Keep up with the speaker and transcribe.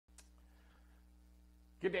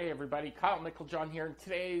Good day, everybody. Kyle Nickeljohn here. In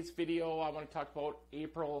today's video, I want to talk about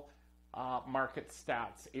April market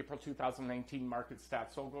stats, April 2019 market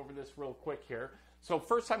stats. So I'll go over this real quick here. So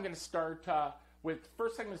first, I'm going to start down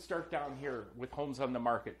here with homes on the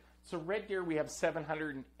market. So Red Deer, we have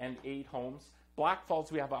 708 homes.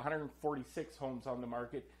 Blackfalds, we have 146 homes on the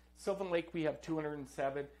market. Sylvan Lake, we have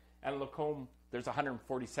 207, and Lacombe, there's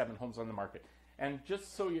 147 homes on the market. And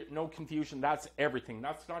just so you no confusion, that's everything.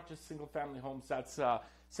 That's not just single-family homes. That's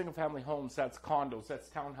single-family homes. That's condos. That's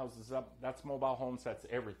townhouses. That's mobile homes. That's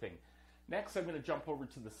everything. Next, I'm going to jump over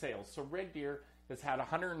to the sales. So Red Deer has had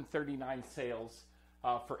 139 sales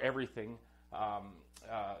for everything.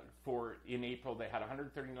 In April, they had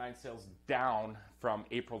 139 sales, down from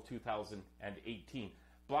April 2018.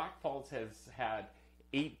 Blackfalds has had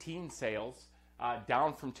 18 sales,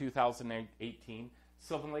 down from 2018.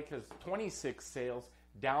 Sylvan Lake has 26 sales,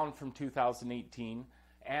 down from 2018,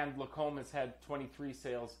 and Lacombe has had 23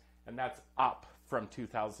 sales, and that's up from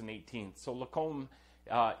 2018. So Lacombe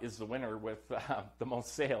is the winner with the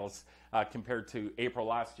most sales compared to April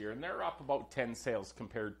last year, and they're up about 10 sales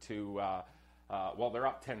compared to, they're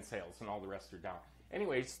up 10 sales, and all the rest are down.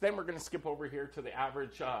 Anyways, then we're going to skip over here to the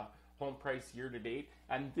average home price year to date,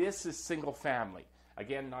 and this is single family.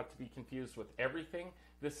 Again, not to be confused with everything.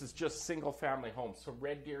 This is just single-family homes. So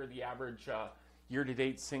Red Deer, the average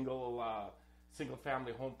year-to-date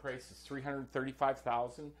single-family home price is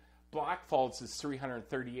 $335,000. Blackfalds is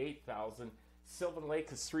 $338,000. Sylvan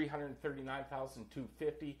Lake is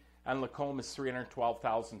 $339,250, and Lacombe is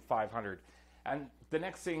 $312,500. And the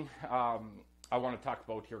next thing I want to talk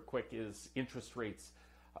about here quick is interest rates.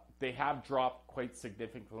 They have dropped quite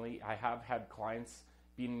significantly. I have had clients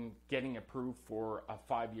been getting approved for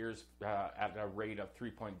 5 years at a rate of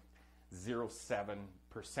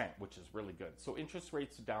 3.07%, which is really good. So interest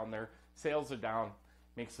rates are down there, sales are down,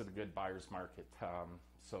 makes it a good buyer's market.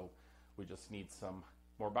 So we just need some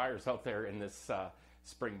more buyers out there in this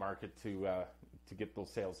spring market to get those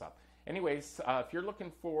sales up. Anyways, if you're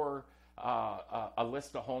looking for a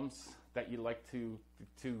list of homes that you'd like to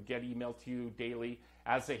get emailed to you daily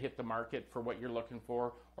as they hit the market for what you're looking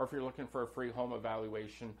for, or if you're looking for a free home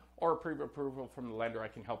evaluation or a pre-approval from the lender, I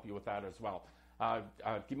can help you with that as well.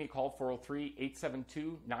 Give me a call,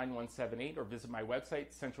 403-872-9178, or visit my website,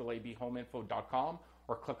 centralabhomeinfo.com,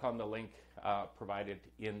 or click on the link provided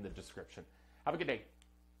in the description. Have a good day.